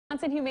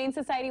Swanson Humane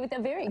Society with a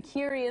very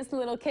curious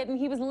little kitten.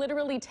 He was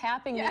literally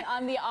tapping me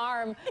on the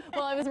arm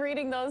while I was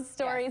reading those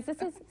stories.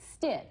 This is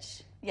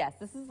Stitch. Yes,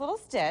 this is little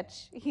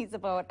Stitch. He's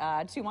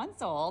about 2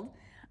 months old.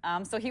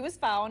 So he was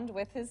found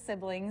with his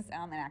siblings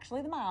and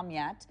actually the mom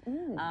yet,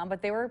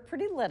 but they were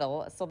pretty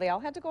little, so they all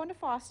had to go into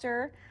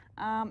foster,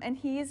 and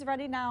he's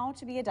ready now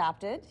to be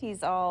adopted.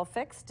 He's all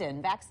fixed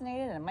and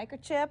vaccinated and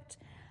microchipped.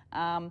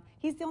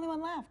 He's the only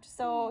one left,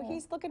 so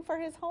he's looking for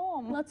his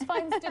home. Let's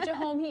find Stitch a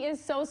home. He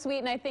is so sweet,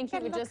 and I think he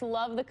would just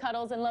love the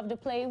cuddles and love to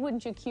play.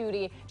 Wouldn't you,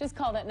 cutie? Just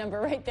call that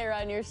number right there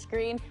on your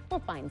screen. We'll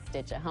find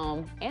Stitch a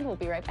home, and we'll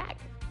be right back.